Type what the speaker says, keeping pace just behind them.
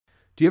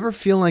Do you ever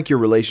feel like your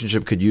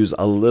relationship could use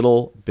a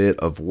little bit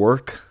of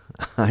work?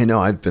 I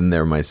know I've been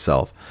there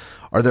myself.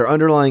 Are there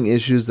underlying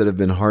issues that have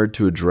been hard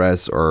to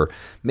address, or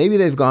maybe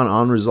they've gone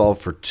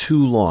unresolved for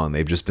too long?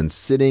 They've just been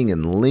sitting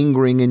and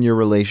lingering in your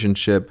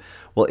relationship.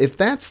 Well, if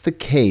that's the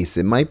case,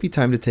 it might be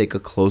time to take a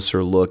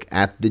closer look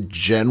at the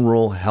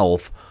general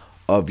health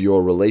of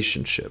your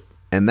relationship.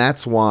 And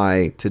that's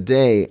why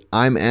today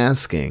I'm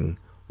asking,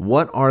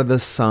 what are the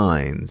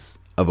signs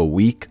of a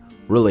weak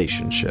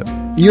relationship?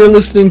 You're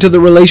listening to the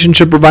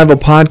Relationship Revival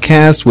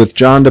Podcast with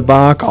John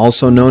DeBach,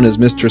 also known as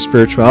Mr.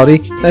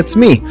 Spirituality. That's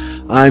me.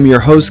 I'm your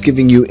host,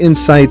 giving you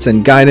insights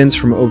and guidance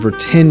from over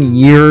 10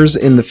 years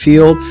in the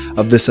field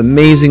of this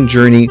amazing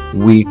journey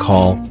we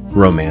call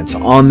romance.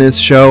 On this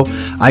show,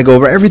 I go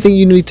over everything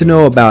you need to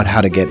know about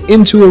how to get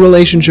into a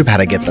relationship, how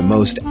to get the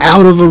most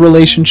out of a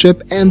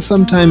relationship, and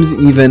sometimes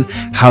even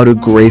how to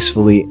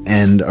gracefully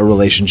end a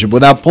relationship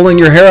without pulling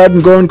your hair out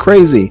and going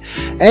crazy.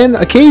 And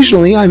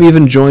occasionally, I'm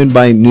even joined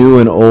by new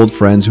and old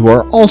friends who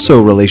are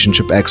also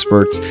relationship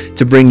experts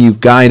to bring you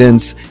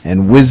guidance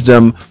and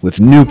wisdom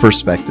with new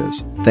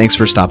perspectives. Thanks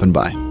for stopping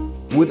by.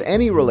 With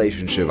any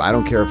relationship, I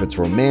don't care if it's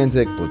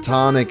romantic,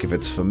 platonic, if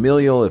it's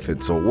familial, if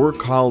it's a work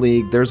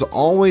colleague, there's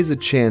always a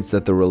chance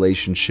that the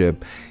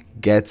relationship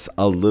gets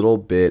a little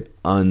bit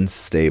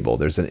unstable.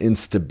 There's an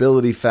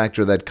instability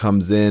factor that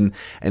comes in,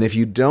 and if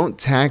you don't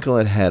tackle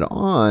it head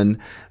on,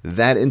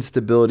 that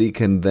instability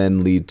can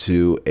then lead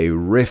to a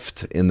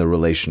rift in the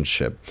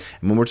relationship.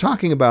 And when we're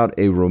talking about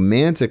a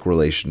romantic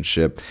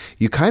relationship,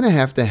 you kind of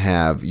have to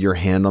have your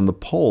hand on the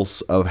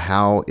pulse of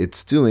how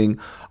it's doing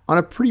on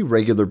a pretty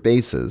regular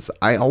basis.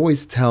 I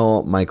always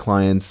tell my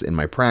clients in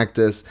my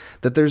practice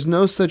that there's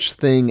no such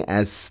thing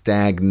as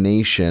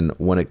stagnation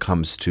when it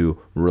comes to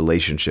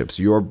relationships.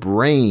 Your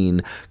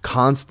brain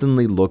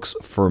constantly looks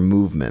for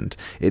movement.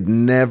 It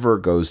never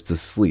goes to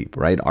sleep,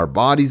 right? Our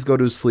bodies go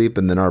to sleep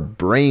and then our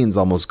brains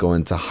almost go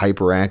into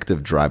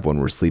hyperactive drive when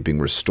we're sleeping,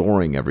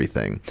 restoring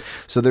everything.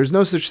 So there's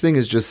no such thing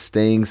as just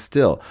staying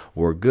still.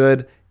 We're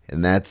good,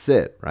 and that's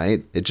it,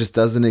 right? It just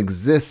doesn't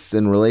exist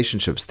in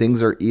relationships.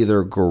 Things are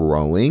either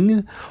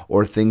growing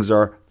or things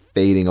are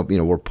fading up.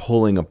 We're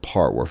pulling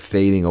apart. We're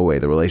fading away.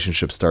 The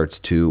relationship starts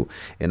to,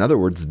 in other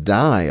words,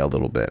 die a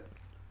little bit.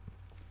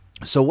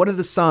 So what are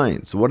the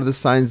signs? What are the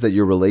signs that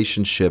your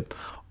relationship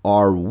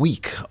are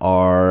weak,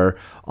 are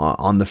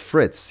on the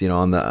fritz?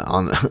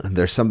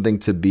 There's something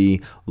to be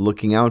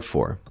looking out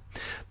for.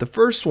 The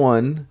first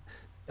one,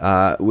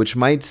 which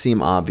might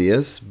seem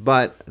obvious,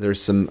 but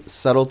there's some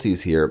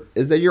subtleties here,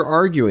 is that you're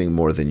arguing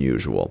more than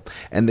usual.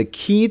 And the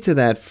key to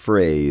that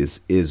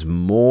phrase is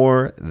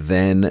more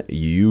than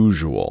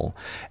usual.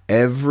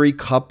 Every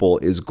couple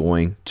is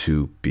going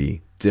to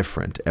be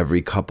different.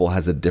 Every couple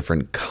has a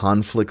different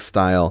conflict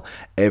style.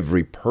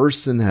 Every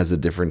person has a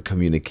different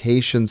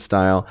communication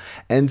style.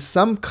 And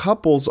some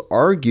couples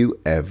argue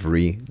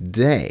every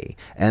day.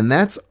 And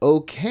that's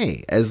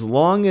okay, as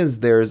long as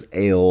there's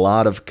a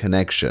lot of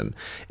connection.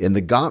 In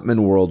the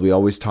Gottman world, we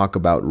always talk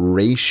about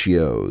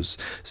ratios.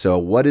 So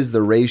what is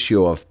the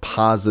ratio of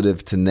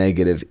positive to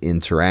negative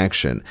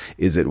interaction?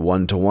 Is it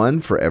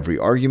 1-to-1 for every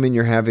argument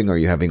you're having? Are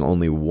you having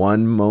only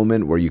one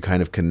moment where you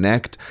kind of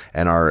connect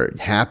and are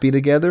happy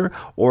together?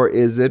 Or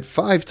is it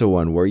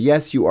 5-to-1 where,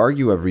 yes, you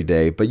argue every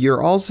day, but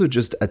you're also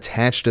just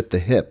attached at the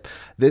hip?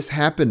 This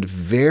happened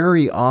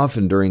very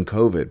often during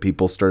COVID.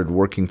 People started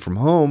working from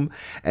home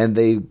and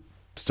they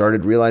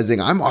started realizing,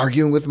 I'm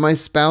arguing with my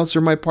spouse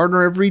or my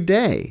partner every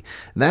day.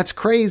 That's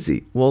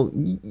crazy. Well,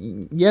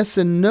 yes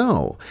and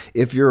no.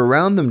 If you're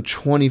around them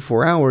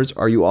 24 hours,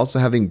 are you also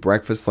having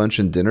breakfast, lunch,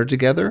 and dinner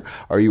together?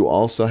 Are you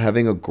also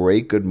having a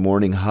great good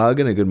morning hug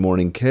and a good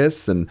morning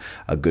kiss and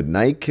a good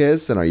night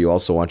kiss? And are you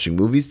also watching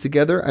movies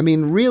together? I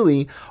mean,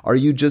 really, are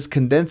you just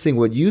condensing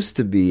what used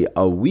to be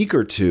a week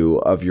or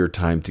two of your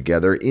time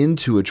together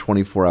into a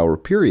 24-hour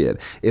period?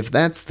 If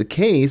that's the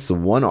case,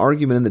 one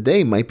argument in the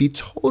day might be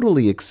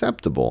totally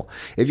acceptable.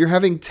 If you're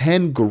having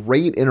 10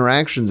 great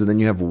interactions and then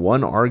you have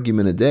one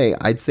argument a day,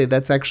 I'd say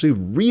that's actually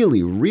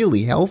really,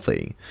 really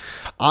healthy.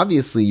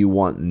 Obviously, you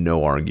want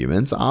no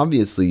arguments.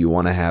 Obviously, you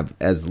want to have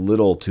as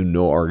little to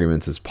no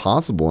arguments as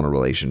possible in a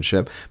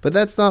relationship, but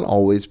that's not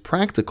always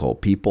practical.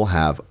 People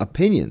have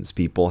opinions.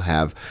 People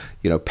have,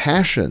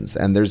 passions,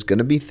 and there's going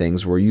to be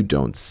things where you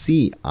don't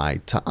see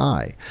eye to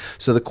eye.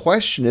 So the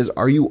question is,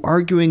 are you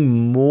arguing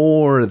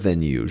more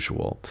than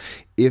usual?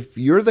 If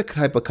you're the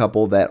type of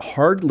couple that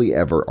hardly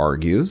ever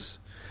argues,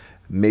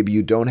 maybe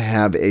you don't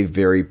have a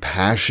very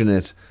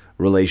passionate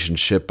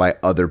relationship by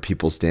other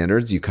people's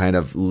standards. You kind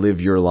of live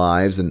your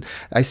lives. And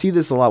I see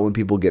this a lot when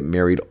people get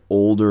married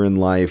older in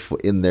life,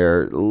 in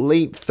their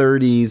late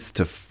 30s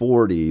to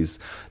 40s.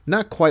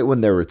 Not quite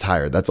when they're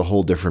retired. That's a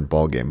whole different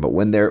ballgame. But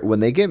when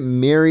they get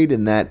married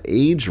in that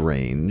age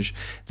range,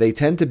 they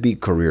tend to be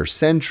career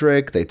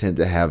centric. They tend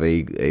to have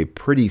a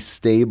pretty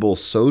stable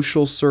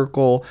social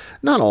circle.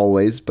 Not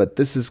always, but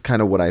this is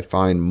kind of what I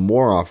find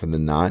more often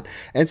than not.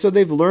 And so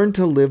they've learned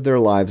to live their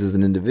lives as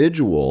an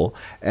individual,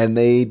 and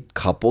they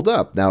coupled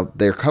up. Now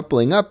they're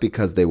coupling up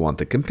because they want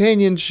the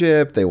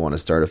companionship. They want to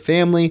start a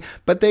family,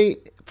 but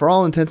for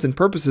all intents and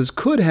purposes,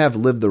 could have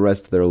lived the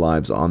rest of their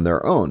lives on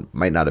their own.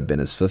 Might not have been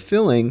as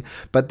fulfilling,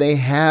 but they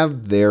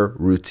have their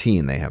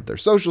routine. They have their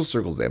social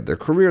circles. They have their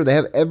career. They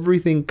have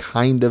everything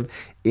kind of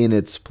in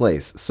its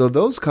place. So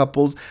those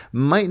couples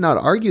might not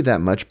argue that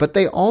much, but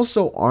they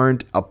also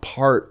aren't a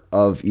part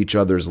of each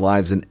other's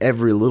lives in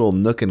every little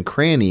nook and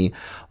cranny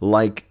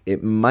like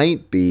it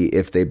might be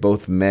if they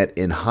both met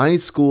in high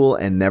school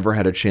and never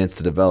had a chance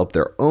to develop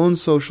their own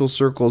social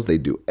circles. They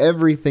do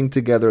everything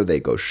together. They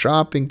go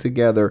shopping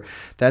together.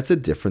 That's a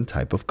different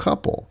type of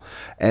couple.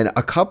 And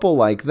a couple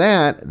like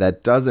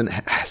that doesn't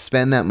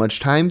spend that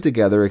much time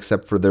together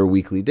except for their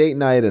weekly date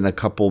night and a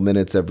couple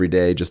minutes every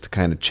day just to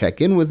kind of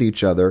check in with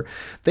each other,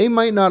 they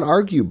might not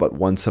argue but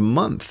once a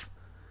month.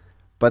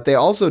 But they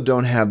also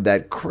don't have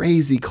that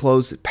crazy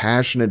close,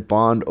 passionate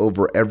bond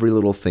over every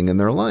little thing in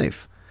their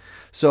life.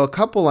 So a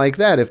couple like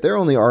that, if they're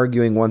only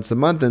arguing once a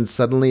month and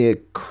suddenly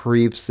it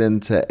creeps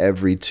into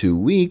every 2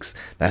 weeks,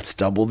 that's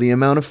double the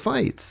amount of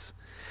fights.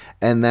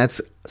 And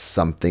that's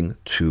something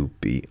to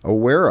be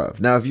aware of.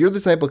 Now, if you're the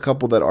type of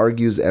couple that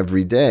argues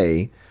every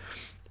day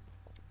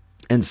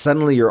and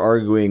suddenly you're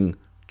arguing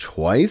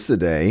twice a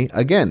day,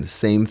 again,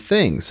 same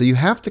thing. So you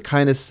have to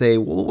kind of say,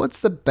 well, what's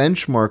the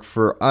benchmark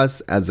for us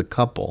as a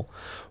couple?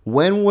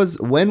 When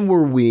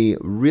were we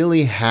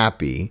really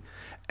happy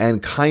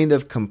and kind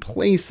of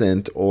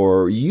complacent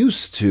or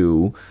used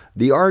to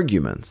the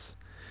arguments?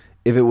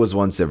 If it was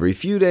once every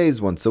few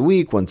days, once a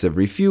week, once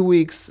every few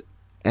weeks,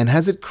 and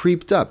has it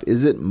creeped up?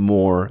 Is it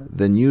more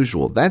than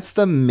usual? That's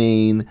the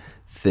main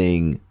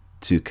thing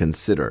to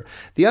consider.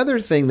 The other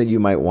thing that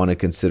you might want to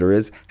consider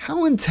is,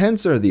 how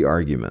intense are the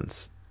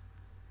arguments?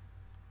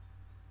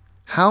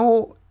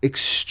 How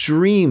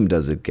extreme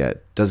does it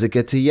get? Does it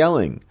get to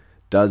yelling?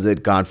 Does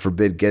it, God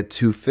forbid, get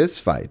to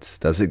fistfights?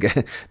 Does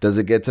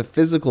it get to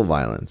physical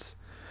violence?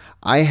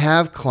 I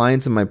have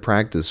clients in my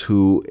practice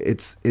who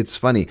it's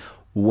funny,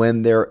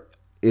 when there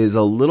is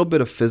a little bit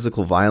of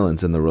physical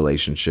violence in the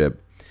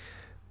relationship,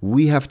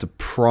 we have to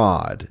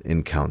prod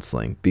in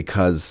counseling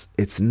because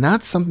it's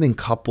not something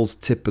couples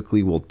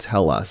typically will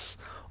tell us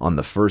on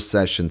the first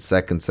session,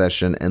 second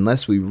session,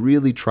 unless we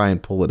really try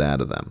and pull it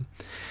out of them.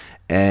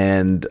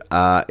 And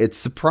it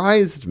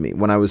surprised me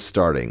when I was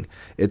starting.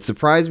 It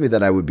surprised me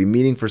that I would be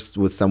meeting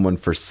with someone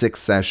for 6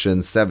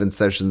 sessions, 7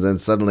 sessions,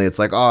 and suddenly it's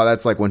like, oh,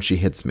 that's like when she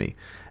hits me.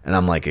 And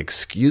I'm like,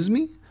 excuse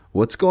me?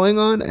 What's going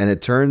on? And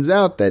it turns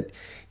out that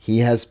he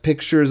has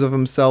pictures of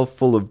himself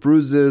full of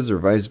bruises or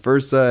vice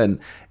versa, and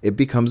it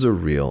becomes a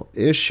real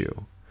issue.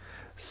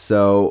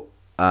 So,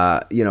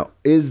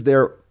 is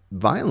there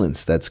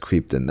violence that's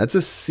creeped in? That's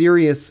a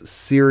serious,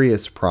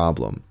 serious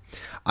problem.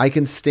 I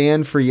can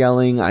stand for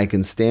yelling. I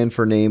can stand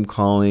for name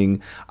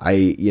calling.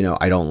 I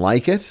don't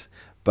like it,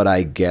 but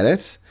I get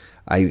it.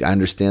 I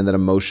understand that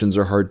emotions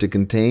are hard to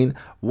contain.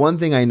 One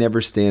thing I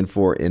never stand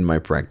for in my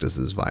practice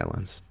is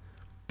violence,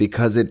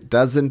 because it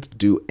doesn't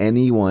do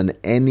anyone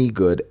any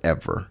good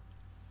ever.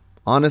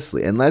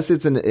 Honestly, unless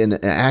it's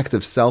an act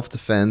of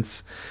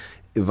self-defense,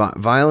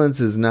 violence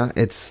is not,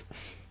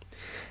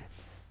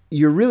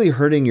 you're really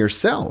hurting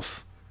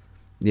yourself.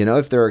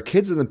 If there are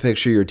kids in the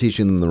picture, you're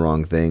teaching them the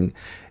wrong thing.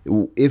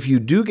 If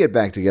you do get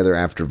back together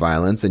after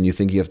violence and you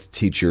think you have to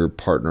teach your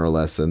partner a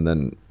lesson,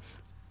 then,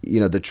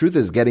 the truth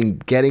is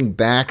getting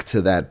back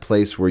to that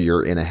place where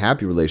you're in a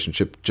happy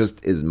relationship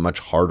just is much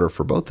harder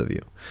for both of you.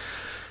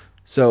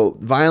 So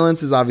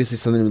violence is obviously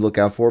something to look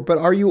out for, but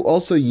are you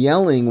also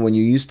yelling when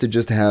you used to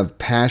just have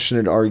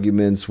passionate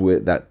arguments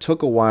that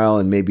took a while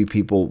and maybe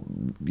people,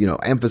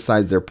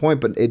 emphasize their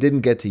point, but it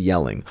didn't get to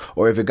yelling?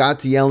 Or if it got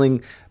to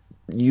yelling,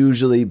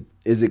 usually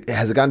has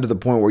it gotten to the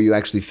point where you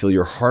actually feel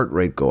your heart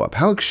rate go up?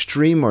 How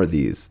extreme are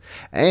these?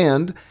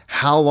 And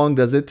how long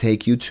does it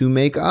take you to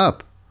make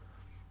up?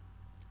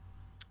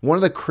 One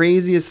of the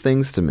craziest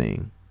things to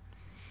me,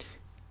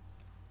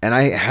 and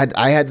I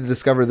had to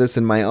discover this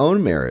in my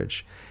own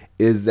marriage,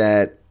 is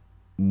that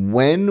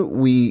when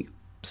we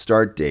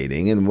start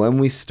dating and when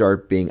we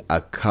start being a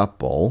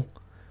couple,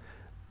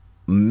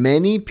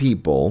 many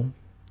people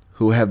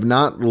who have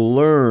not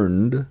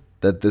learned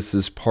that this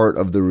is part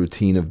of the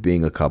routine of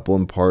being a couple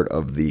and part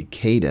of the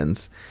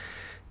cadence,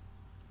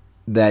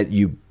 that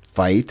you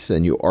fight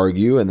and you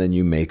argue and then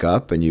you make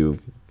up and you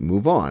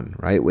move on,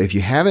 right? If you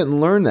haven't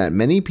learned that,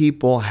 many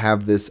people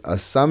have this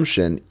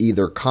assumption,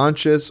 either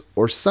conscious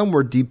or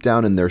somewhere deep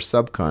down in their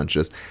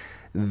subconscious,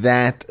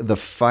 that the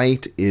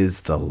fight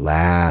is the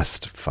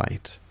last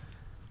fight.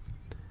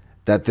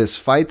 That this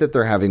fight that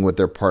they're having with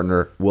their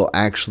partner will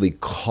actually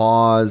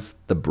cause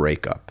the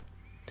breakup.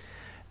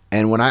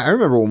 And I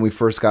remember when we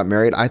first got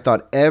married, I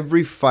thought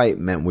every fight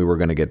meant we were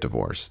going to get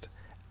divorced.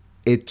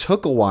 It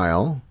took a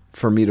while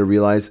for me to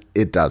realize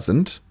it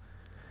doesn't.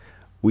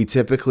 We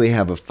typically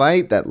have a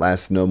fight that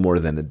lasts no more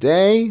than a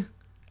day,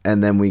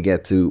 and then we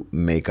get to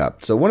make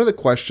up. So one of the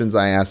questions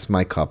I ask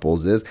my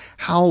couples is,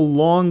 how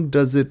long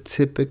does it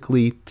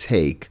typically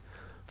take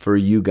for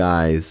you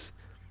guys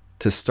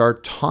to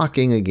start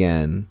talking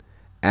again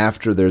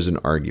after there's an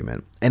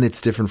argument? And it's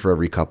different for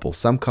every couple.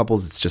 Some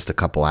couples, it's just a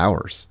couple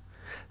hours.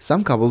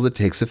 Some couples, it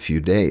takes a few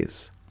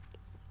days.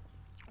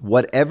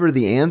 Whatever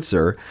the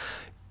answer,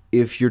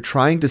 if you're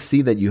trying to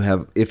see that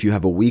if you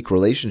have a weak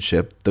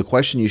relationship, the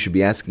question you should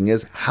be asking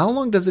is, how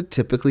long does it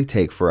typically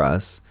take for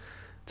us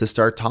to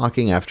start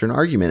talking after an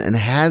argument? And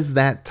has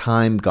that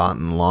time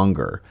gotten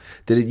longer?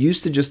 Did it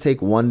used to just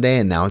take one day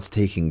and now it's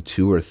taking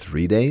 2 or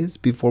 3 days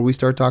before we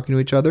start talking to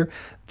each other?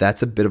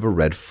 That's a bit of a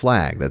red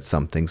flag that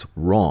something's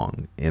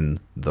wrong in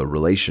the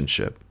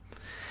relationship.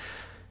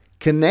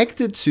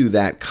 Connected to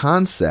that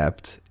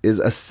concept is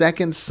a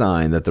second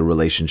sign that the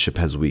relationship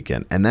has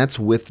weakened, and that's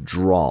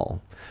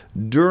withdrawal.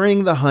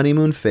 During the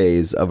honeymoon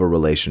phase of a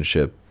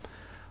relationship,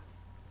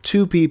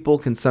 two people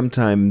can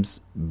sometimes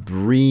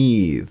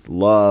breathe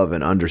love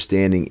and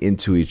understanding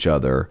into each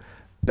other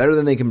better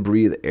than they can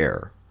breathe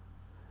air.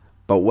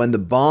 But when the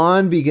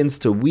bond begins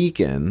to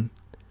weaken,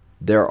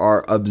 there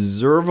are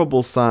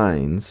observable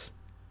signs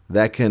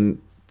that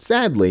can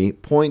sadly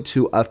point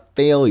to a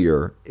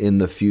failure in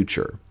the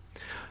future.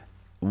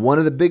 One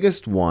of the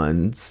biggest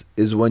ones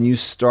is when you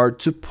start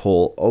to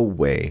pull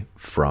away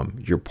from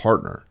your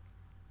partner.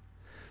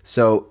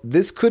 So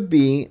this could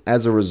be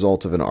as a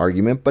result of an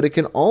argument, but it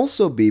can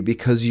also be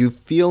because you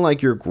feel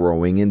like you're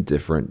growing in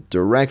different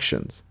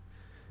directions.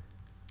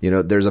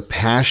 There's a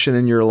passion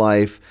in your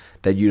life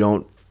that you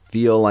don't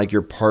feel like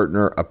your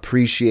partner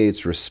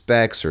appreciates,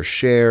 respects, or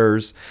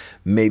shares.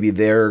 Maybe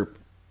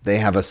they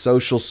have a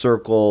social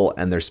circle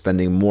and they're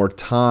spending more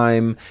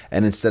time,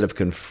 and instead of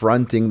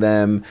confronting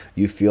them,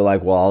 you feel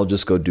like, well, I'll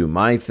just go do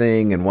my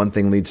thing, and one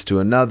thing leads to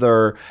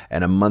another,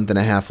 and a month and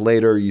a half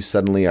later, you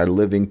suddenly are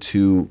living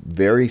two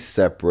very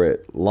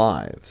separate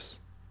lives.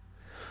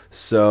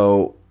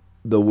 So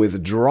the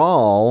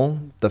withdrawal,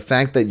 the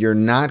fact that you're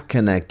not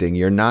connecting,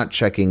 you're not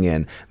checking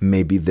in,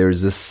 maybe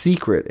there's a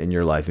secret in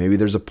your life, maybe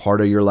there's a part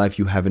of your life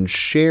you haven't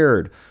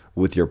shared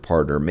with your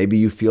partner. Maybe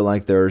you feel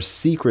like there are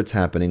secrets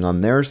happening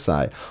on their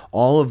side.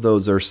 All of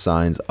those are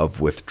signs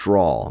of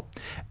withdrawal.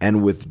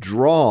 And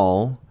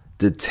withdrawal,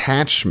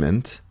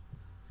 detachment,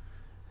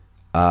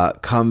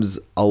 comes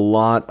a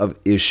lot of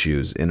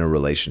issues in a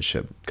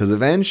relationship, because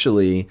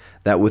eventually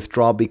that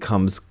withdrawal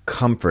becomes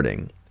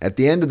comforting. At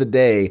the end of the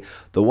day,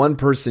 the one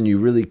person you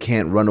really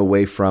can't run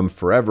away from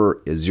forever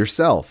is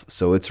yourself.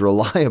 So it's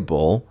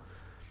reliable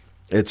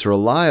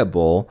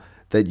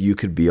that you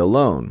could be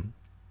alone.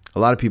 A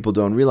lot of people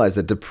don't realize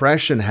that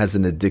depression has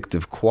an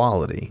addictive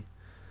quality,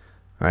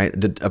 right?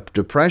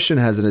 Depression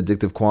has an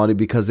addictive quality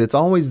because it's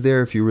always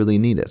there if you really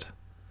need it.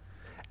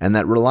 And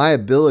that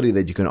reliability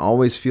that you can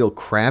always feel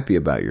crappy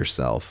about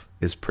yourself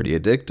is pretty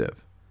addictive.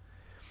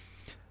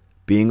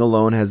 Being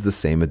alone has the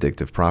same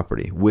addictive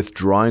property.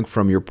 Withdrawing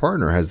from your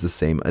partner has the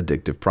same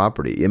addictive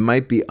property. It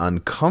might be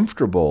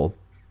uncomfortable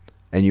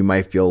and you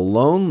might feel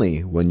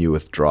lonely when you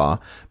withdraw,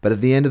 but at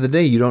the end of the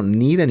day, you don't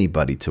need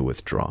anybody to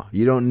withdraw.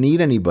 You don't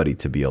need anybody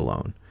to be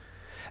alone.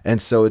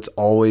 And so it's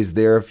always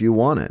there if you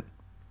want it.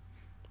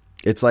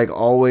 It's like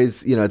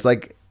always, it's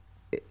like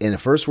in a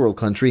first world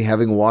country,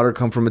 having water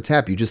come from a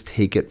tap. You just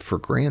take it for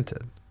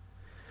granted.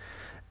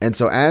 And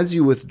so as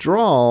you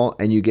withdraw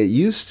and you get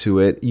used to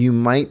it, you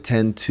might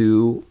tend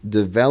to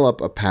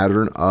develop a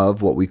pattern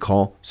of what we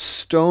call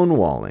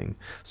stonewalling.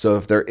 So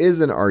if there is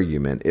an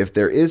argument, if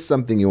there is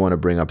something you want to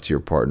bring up to your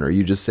partner,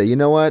 you just say, you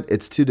know what,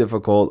 it's too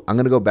difficult. I'm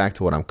going to go back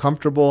to what I'm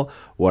comfortable,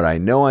 what I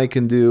know I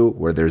can do,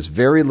 where there's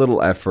very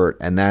little effort,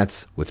 and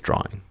that's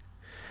withdrawing.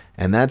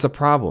 And that's a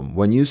problem.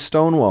 When you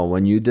stonewall,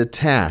 when you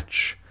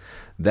detach,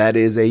 that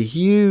is a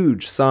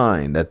huge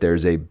sign that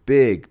there's a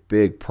big,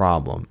 big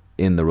problem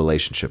in the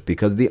relationship,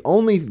 because the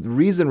only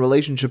reason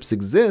relationships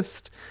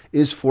exist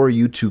is for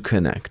you to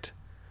connect.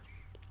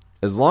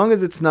 As long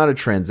as it's not a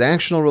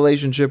transactional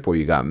relationship where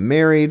you got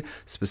married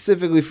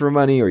specifically for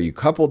money or you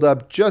coupled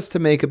up just to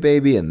make a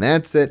baby and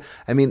that's it.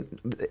 I mean,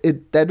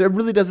 that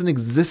really doesn't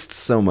exist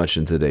so much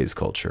in today's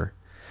culture.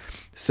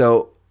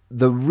 So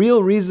the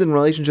real reason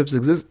relationships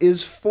exist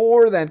is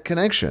for that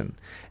connection.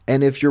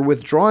 And if you're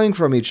withdrawing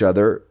from each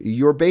other,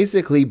 you're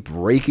basically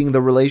breaking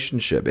the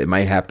relationship. It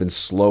might happen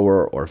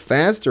slower or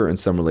faster in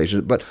some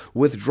relationships, but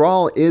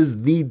withdrawal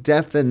is the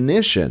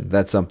definition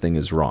that something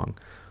is wrong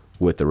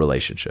with the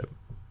relationship.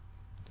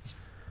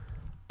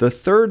 The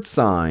third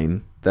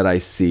sign that I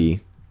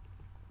see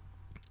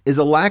is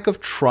a lack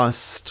of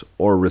trust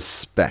or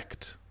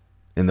respect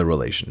in the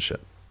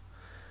relationship.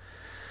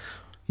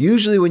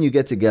 Usually when you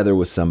get together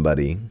with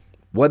somebody,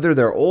 whether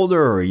they're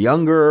older or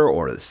younger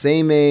or the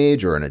same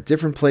age or in a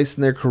different place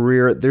in their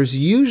career, there's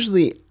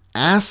usually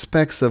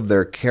aspects of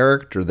their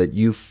character that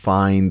you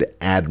find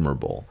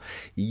admirable.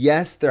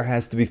 Yes, there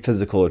has to be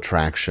physical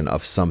attraction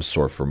of some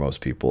sort for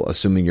most people,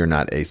 assuming you're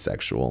not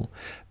asexual,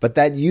 but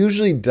that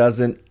usually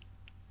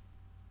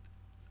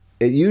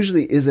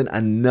isn't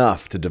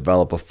enough to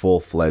develop a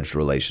full-fledged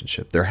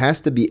relationship. There has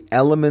to be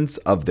elements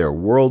of their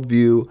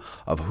worldview,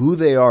 of who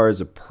they are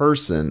as a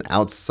person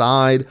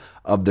outside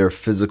of their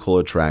physical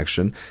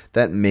attraction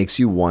that makes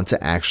you want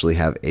to actually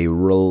have a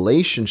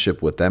relationship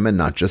with them and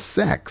not just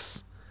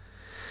sex.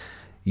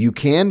 You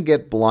can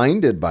get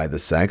blinded by the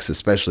sex,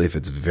 especially if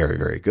it's very,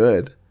 very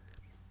good.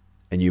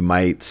 And you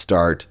might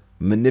start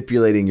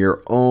manipulating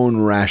your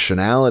own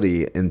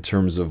rationality in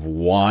terms of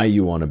why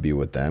you want to be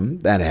with them.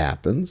 That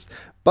happens.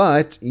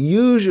 But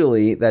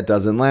usually that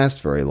doesn't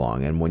last very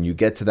long. And when you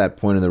get to that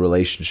point in the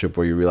relationship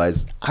where you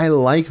realize, I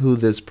like who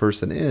this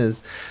person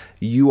is,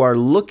 you are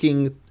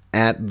looking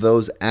at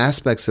those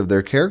aspects of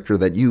their character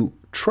that you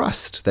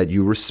trust, that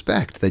you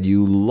respect, that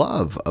you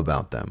love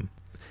about them.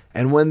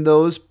 And when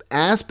those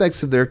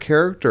aspects of their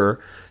character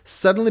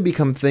suddenly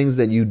become things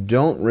that you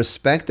don't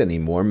respect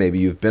anymore, maybe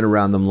you've been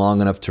around them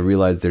long enough to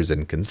realize there's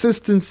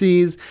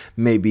inconsistencies,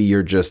 maybe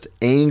you're just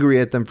angry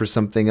at them for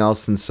something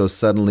else, and so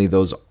suddenly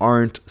those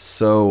aren't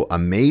so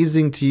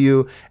amazing to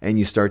you, and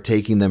you start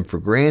taking them for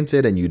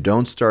granted, and you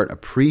don't start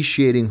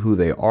appreciating who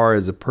they are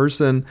as a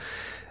person,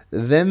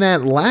 then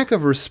that lack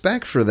of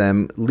respect for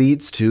them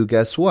leads to,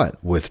 guess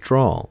what?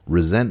 Withdrawal,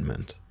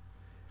 resentment.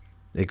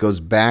 It goes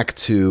back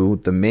to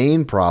the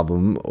main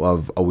problem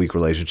of a weak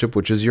relationship,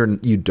 which is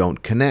you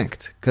don't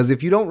connect. Because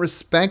if you don't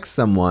respect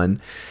someone,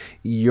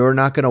 you're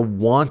not going to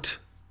want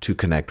to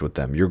connect with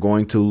them. You're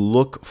going to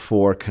look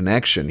for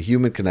connection,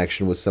 human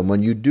connection with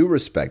someone you do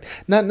respect.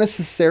 Not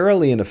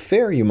necessarily an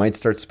affair. You might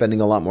start spending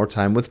a lot more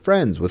time with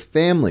friends, with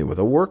family, with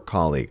a work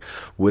colleague,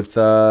 with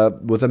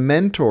a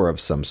mentor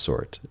of some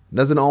sort. It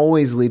doesn't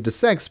always lead to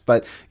sex,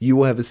 but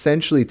you have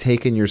essentially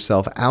taken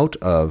yourself out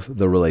of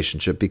the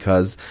relationship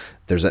because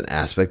there's an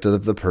aspect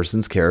of the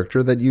person's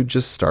character that you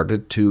just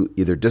started to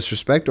either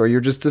disrespect, or you're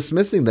just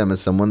dismissing them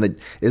as someone that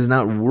is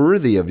not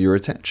worthy of your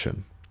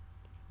attention.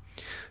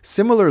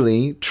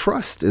 Similarly,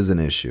 trust is an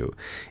issue.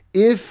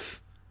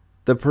 If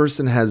the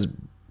person has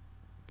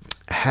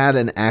had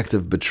an act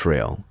of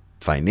betrayal,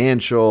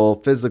 financial,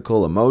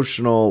 physical,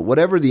 emotional,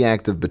 whatever the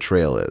act of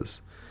betrayal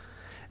is,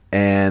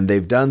 and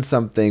they've done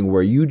something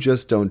where you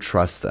just don't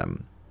trust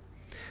them,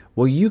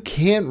 well, you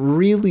can't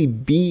really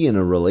be in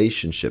a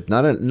relationship,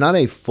 not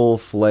a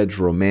full-fledged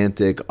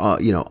romantic,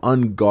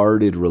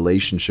 unguarded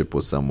relationship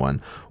with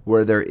someone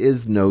where there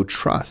is no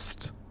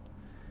trust.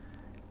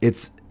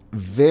 It's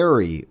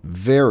very,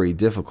 very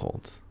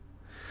difficult.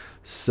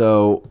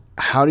 So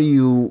how do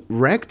you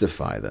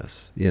rectify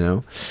this?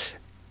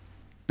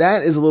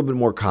 That is a little bit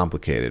more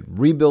complicated.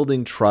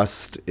 Rebuilding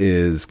trust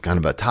is kind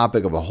of a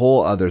topic of a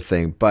whole other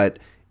thing. But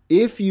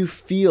if you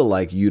feel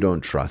like you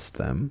don't trust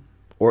them,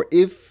 or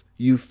if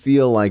you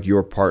feel like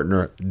your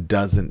partner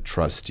doesn't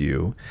trust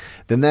you,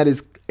 then that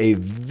is a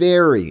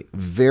very,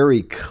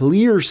 very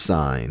clear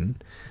sign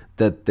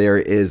that there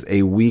is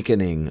a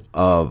weakening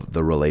of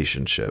the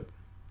relationship.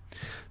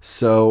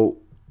 So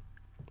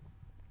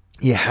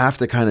you have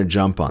to kind of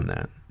jump on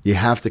that. You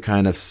have to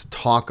kind of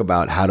talk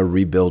about how to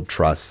rebuild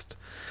trust.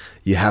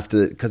 You have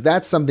to, because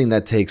that's something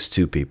that takes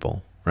two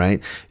people,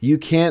 right? You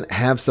can't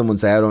have someone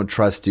say, I don't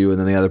trust you, and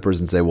then the other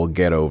person say, well,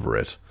 get over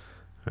it,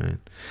 right?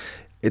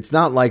 It's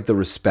not like the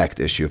respect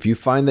issue. If you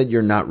find that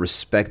you're not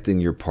respecting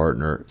your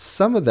partner,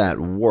 some of that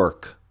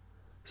work,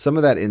 some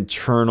of that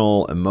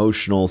internal,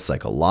 emotional,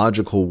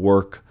 psychological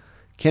work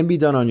can be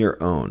done on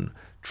your own.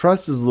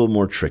 Trust is a little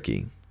more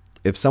tricky.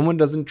 If someone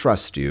doesn't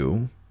trust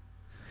you,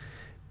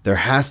 there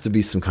has to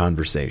be some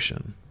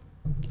conversation.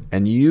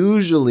 And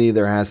usually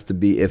there has to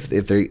be, if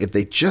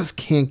they just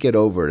can't get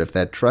over it, if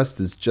that trust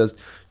is just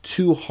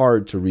too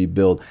hard to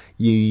rebuild,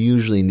 you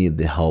usually need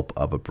the help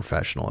of a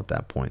professional at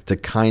that point to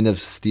kind of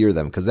steer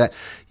them, because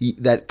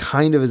that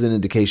kind of is an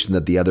indication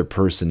that the other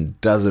person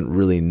doesn't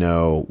really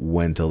know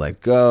when to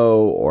let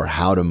go or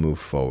how to move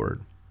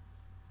forward.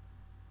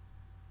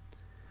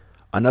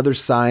 Another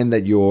sign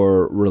that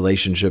your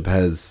relationship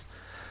has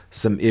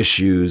some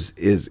issues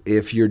is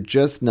if you're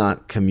just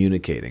not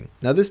communicating.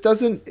 Now, this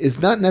is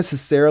not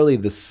necessarily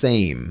the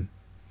same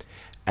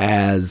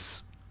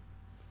as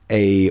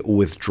a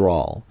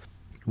withdrawal.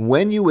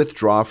 When you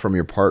withdraw from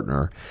your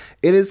partner,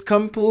 it is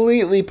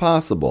completely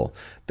possible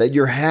that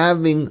you're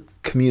having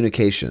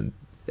communication,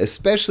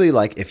 especially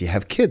like if you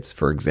have kids,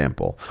 for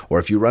example, or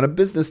if you run a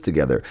business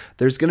together.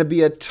 There's going to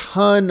be a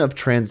ton of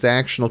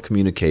transactional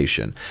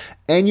communication,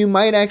 and you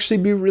might actually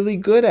be really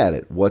good at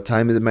it. What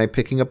time am I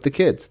picking up the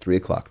kids?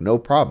 3:00. No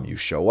problem. You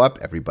show up.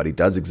 Everybody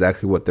does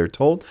exactly what they're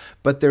told,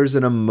 but there's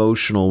an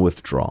emotional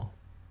withdrawal.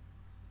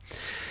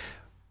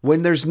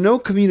 When there's no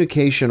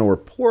communication or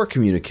poor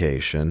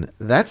communication,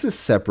 that's a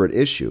separate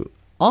issue.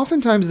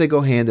 Oftentimes they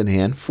go hand in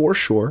hand, for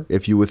sure.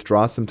 If you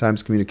withdraw,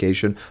 sometimes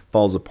communication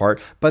falls apart,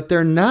 but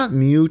they're not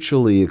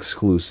mutually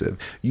exclusive.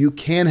 You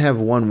can have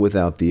one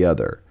without the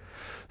other.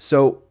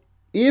 So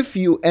if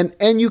you,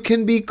 and you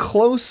can be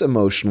close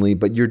emotionally,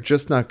 but you're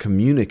just not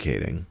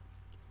communicating.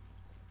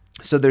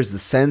 So there's the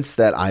sense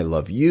that I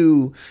love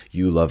you,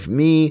 you love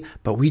me,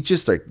 but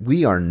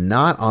we are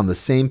not on the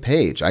same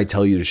page. I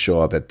tell you to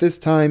show up at this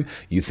time.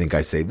 You think I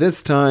say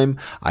this time.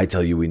 I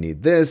tell you we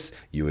need this.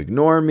 You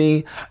ignore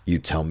me. You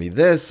tell me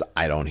this.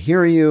 I don't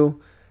hear you.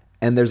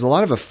 And there's a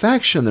lot of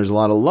affection. There's a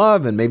lot of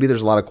love. And maybe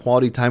there's a lot of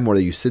quality time where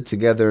you sit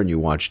together and you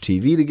watch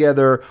TV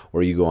together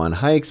or you go on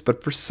hikes.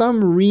 But for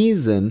some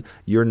reason,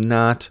 you're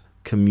not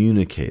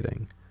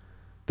communicating.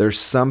 There's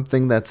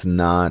something that's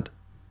not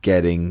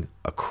getting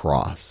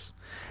across.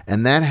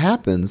 And that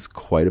happens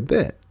quite a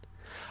bit.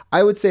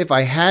 I would say if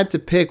I had to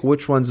pick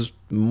which one's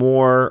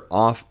more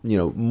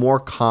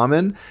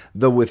common,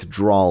 the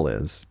withdrawal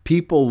is.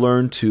 People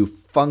learn to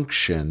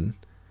function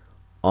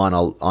on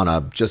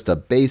a just a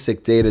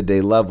basic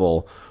day-to-day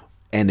level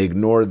and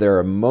ignore their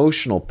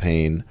emotional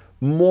pain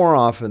more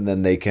often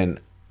than they can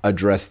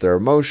address their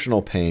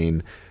emotional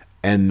pain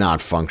and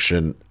not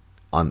function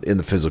in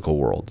the physical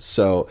world.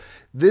 So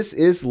this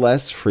is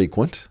less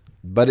frequent,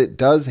 but it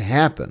does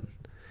happen.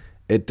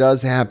 It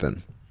does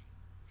happen.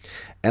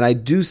 And I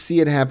do see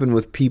it happen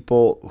with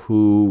people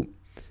who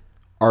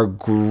are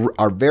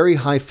very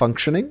high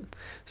functioning.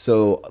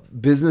 So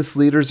business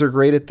leaders are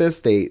great at this.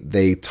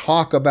 They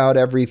talk about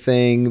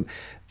everything.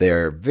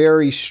 They're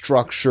very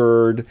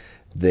structured.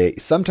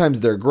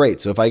 Sometimes they're great.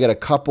 So if I get a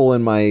couple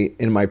in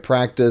my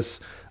practice,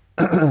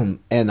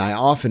 and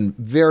I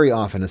very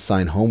often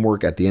assign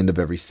homework at the end of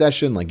every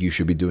session, like you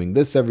should be doing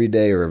this every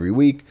day or every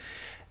week.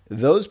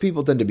 Those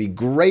people tend to be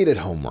great at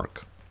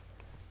homework.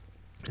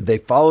 They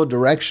follow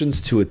directions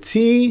to a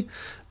T.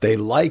 They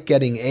like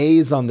getting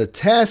A's on the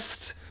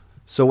test.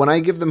 So when I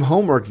give them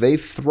homework, they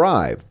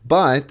thrive.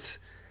 But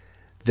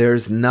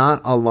there's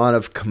not a lot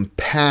of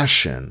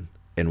compassion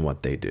in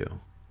what they do.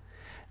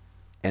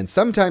 And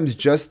sometimes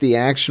just the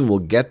action will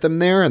get them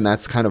there. And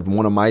that's kind of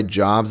one of my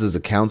jobs as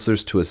a counselor,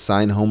 is to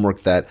assign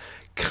homework that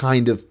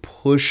kind of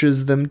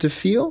pushes them to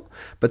feel.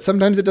 But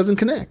sometimes it doesn't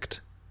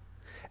connect.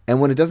 And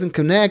when it doesn't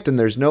connect and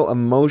there's no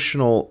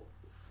emotional,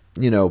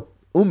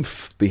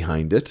 oomph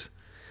behind it,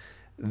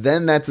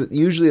 then that's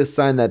usually a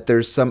sign that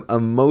there's some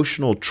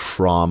emotional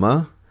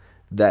trauma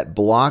that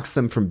blocks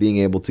them from being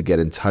able to get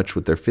in touch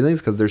with their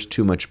feelings because there's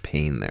too much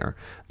pain there.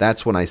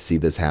 That's when I see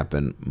this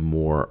happen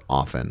more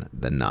often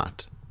than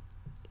not.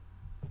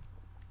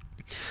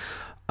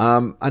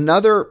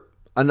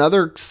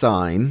 Another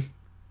sign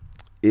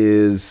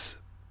is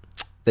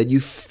that you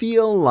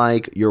feel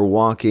like you're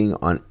walking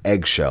on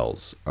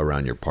eggshells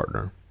around your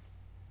partner.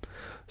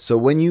 So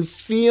when you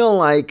feel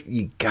like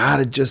you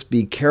gotta just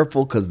be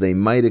careful because they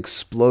might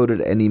explode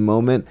at any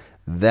moment,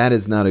 that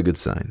is not a good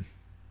sign.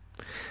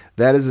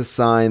 That is a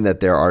sign that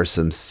there are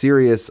some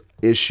serious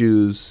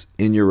issues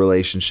in your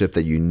relationship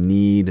that you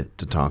need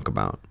to talk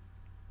about.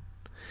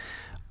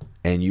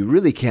 And you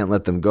really can't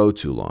let them go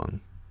too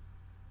long.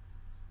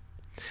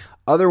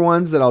 Other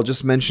ones that I'll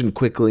just mention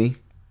quickly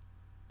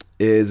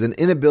is an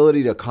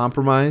inability to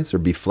compromise or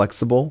be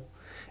flexible.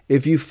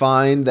 If you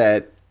find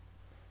that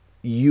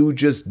you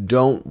just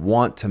don't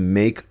want to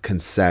make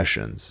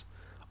concessions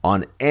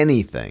on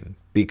anything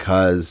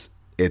because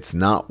it's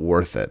not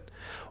worth it,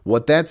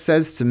 what that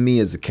says to me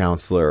as a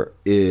counselor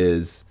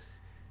is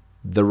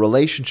the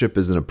relationship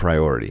isn't a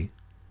priority,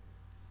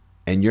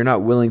 and you're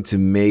not willing to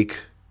make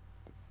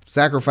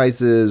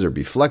sacrifices or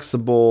be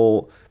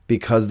flexible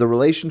because the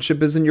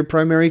relationship isn't your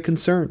primary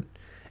concern.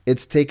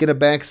 It's taken a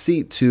back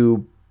seat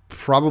to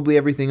probably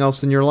everything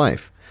else in your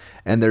life,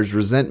 and there's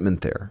resentment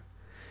there.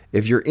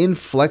 If you're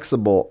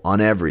inflexible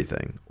on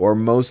everything or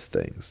most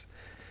things,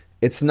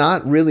 it's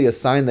not really a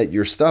sign that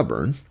you're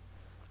stubborn.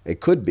 It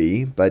could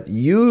be, but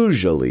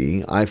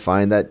usually I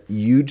find that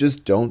you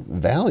just don't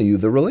value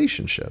the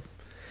relationship.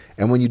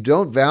 And when you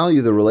don't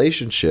value the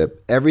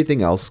relationship,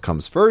 everything else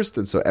comes first,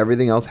 and so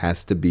everything else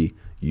has to be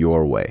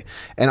your way.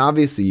 And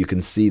obviously you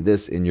can see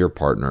this in your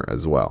partner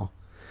as well.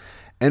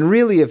 And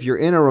really, if you're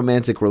in a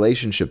romantic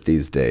relationship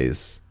these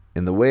days,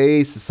 in the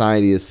way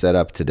society is set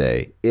up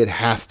today, it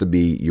has to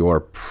be your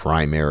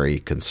primary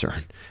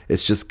concern.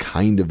 It's just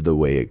kind of the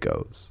way it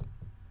goes.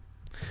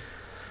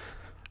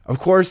 Of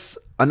course,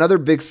 another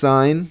big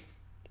sign,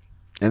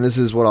 and this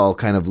is what I'll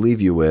kind of leave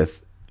you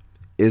with,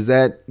 is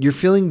that you're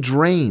feeling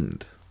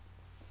drained.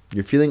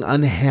 You're feeling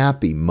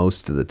unhappy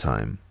most of the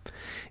time.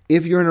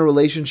 If you're in a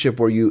relationship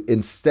where you,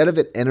 instead of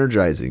it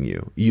energizing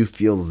you, you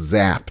feel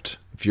zapped.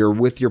 If you're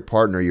with your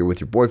partner, you're with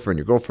your boyfriend,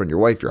 your girlfriend, your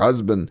wife, your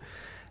husband,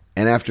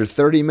 and after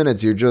 30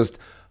 minutes, you're just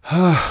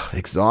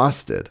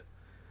exhausted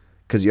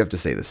because you have to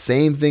say the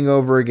same thing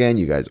over again.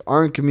 You guys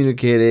aren't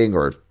communicating,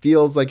 or it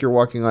feels like you're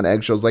walking on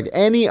eggshells, like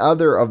any of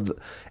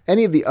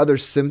the other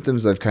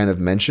symptoms I've kind of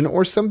mentioned,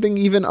 or something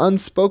even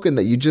unspoken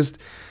that you're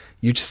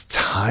just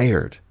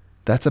tired.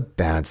 That's a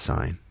bad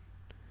sign.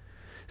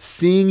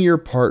 Seeing your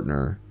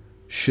partner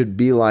should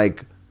be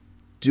like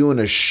doing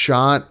a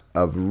shot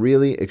of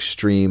really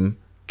extreme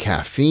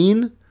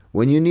caffeine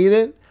when you need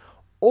it,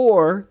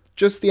 or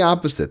just the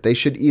opposite. They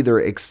should either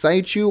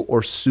excite you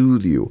or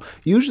soothe you.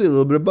 Usually a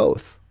little bit of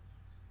both.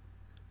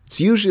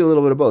 It's usually a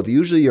little bit of both.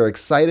 Usually you're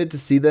excited to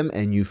see them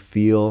and you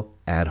feel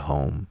at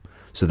home.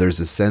 So there's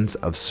a sense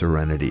of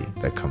serenity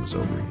that comes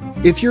over you.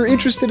 If you're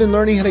interested in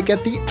learning how to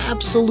get the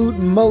absolute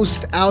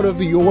most out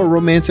of your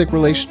romantic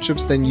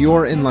relationships, then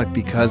you're in luck,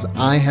 because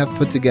I have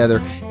put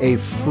together a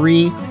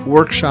free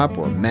workshop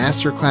or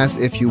masterclass,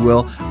 if you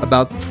will,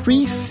 about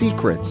 3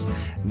 secrets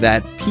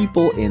that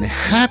people in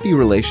happy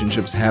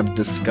relationships have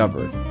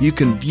discovered. You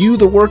can view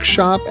the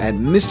workshop at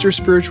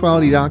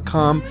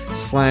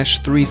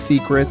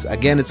mrspirituality.com/3secrets.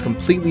 Again, it's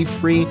completely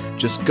free.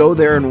 Just go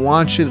there and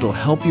watch it. It'll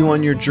help you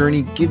on your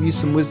journey, give you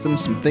some wisdom,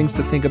 some things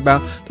to think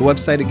about. The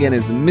website again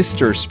is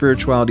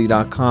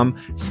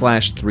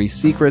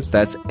mrspirituality.com/3secrets.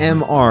 That's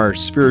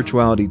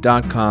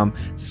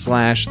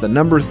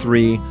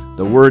mrspirituality.com/3,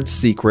 the word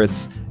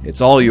secrets.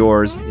 It's all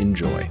yours.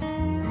 Enjoy.